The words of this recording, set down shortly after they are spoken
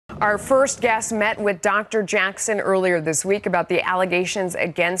Our first guest met with Dr. Jackson earlier this week about the allegations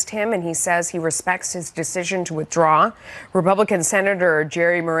against him, and he says he respects his decision to withdraw. Republican Senator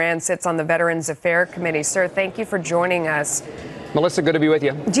Jerry Moran sits on the Veterans Affairs Committee. Sir, thank you for joining us. Melissa, good to be with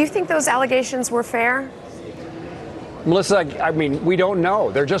you. Do you think those allegations were fair? Melissa, I mean, we don't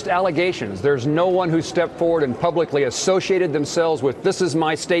know. They're just allegations. There's no one who stepped forward and publicly associated themselves with, this is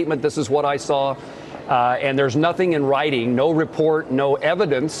my statement, this is what I saw. And there's nothing in writing, no report, no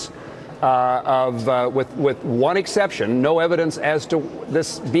evidence with one exception, no evidence as to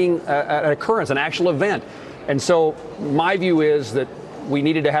this being an occurrence, an actual event. And so my view is that we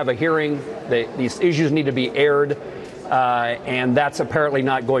needed to have a hearing. These issues need to be aired, and that's apparently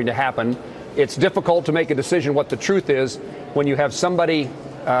not going to happen. It's difficult to make a decision what the truth is when you have somebody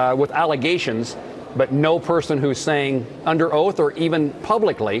with allegations, but no person who's saying under oath or even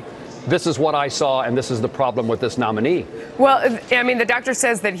publicly, this is what I saw, and this is the problem with this nominee. Well, I mean, the doctor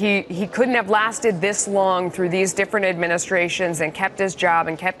says that he couldn't have lasted this long through these different administrations and kept his job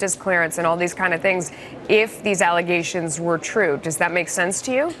and kept his clearance and all these kind of things if these allegations were true. Does that make sense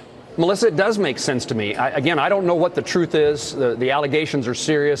to you? Melissa, it does make sense to me. Again, I don't know what the truth is. The allegations are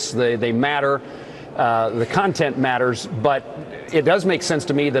serious. They matter. The content matters. But it does make sense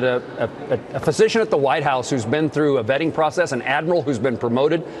to me that a physician at the White House who's been through a vetting process, an admiral who's been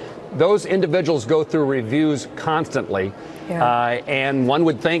promoted, those individuals go through reviews constantly. Yeah. And one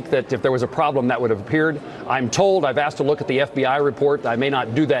would think that if there was a problem, that would have appeared. I'm told, I've asked to look at the FBI report. I may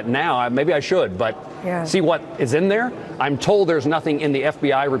not do that now. Maybe I should, but see what is in there. I'm told there's nothing in the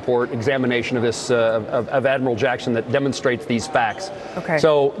FBI report examination of this of Admiral Jackson that demonstrates these facts. Okay.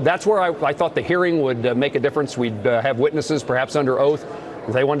 So that's where I thought the hearing would make a difference. We'd have witnesses, perhaps under oath.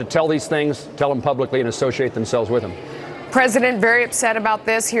 If they wanted to tell these things, tell them publicly and associate themselves with them. President very upset about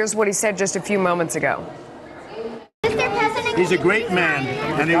this. Here's what he said just a few moments ago. He's a great man,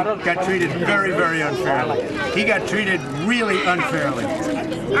 and he got treated very, very unfairly. He got treated really unfairly.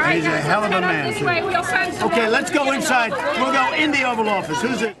 And he's a hell of a man. Okay, let's go inside. We'll go in the Oval Office.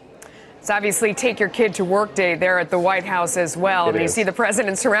 Who's it? It's obviously take your kid to work day there at the White House as well. And you see the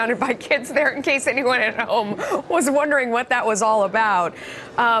president surrounded by kids there in case anyone at home was wondering what that was all about.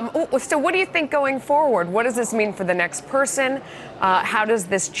 So what do you think going forward? What does this mean for the next person? How does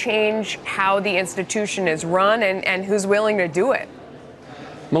this change how the institution is run and who's willing to do it?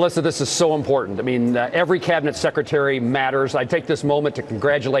 Melissa, this is so important. I mean, every cabinet secretary matters. I take this moment to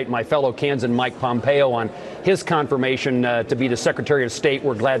congratulate my fellow Kansan Mike Pompeo on his confirmation to be the Secretary of State.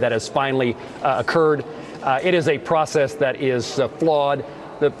 We're glad that has finally occurred. It is a process that is flawed.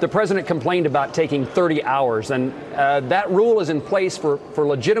 The president complained about taking 30 hours, and that rule is in place for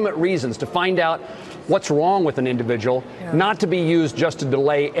legitimate reasons, to find out what's wrong with an individual, not to be used just to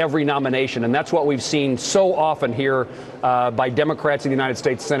delay every nomination. And that's what we've seen so often here by Democrats in the United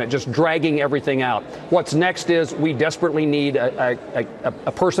States Senate, just dragging everything out. What's next is we desperately need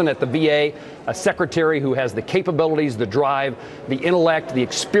a person at the VA, a secretary who has the capabilities, the drive, the intellect, the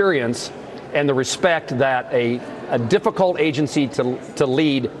experience, and the respect that a difficult agency to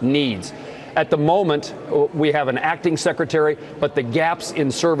lead needs. At the moment, we have an acting secretary, but the gaps in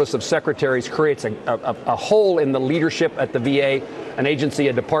service of secretaries creates a hole in the leadership at the VA, an agency,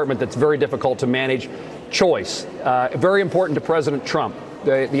 a department that's very difficult to manage. Choice, very important to President Trump.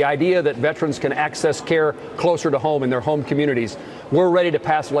 The idea that veterans can access care closer to home in their home communities. We're ready to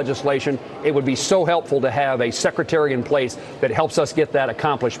pass legislation. It would be so helpful to have a secretary in place that helps us get that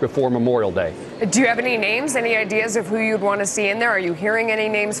accomplished before Memorial Day. Do you have any names, any ideas of who you'd want to see in there? Are you hearing any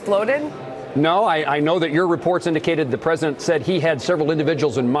names floated? No, I know that your reports indicated the president said he had several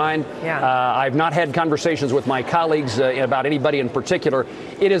individuals in mind. I've not had conversations with my colleagues about anybody in particular.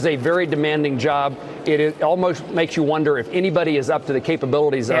 It is a very demanding job. It almost makes you wonder if anybody is up to the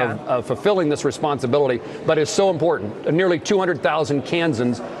capabilities of fulfilling this responsibility, but it's so important. Nearly 200,000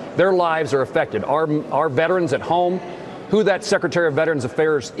 Kansans, their lives are affected. Our veterans at home, who that Secretary of Veterans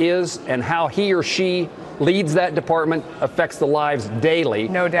Affairs is and how he or she leads that department affects the lives daily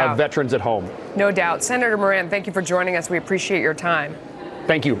of veterans at home. No doubt. Senator Moran, thank you for joining us. We appreciate your time.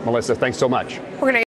 Thank you, Melissa. Thanks so much. We're going to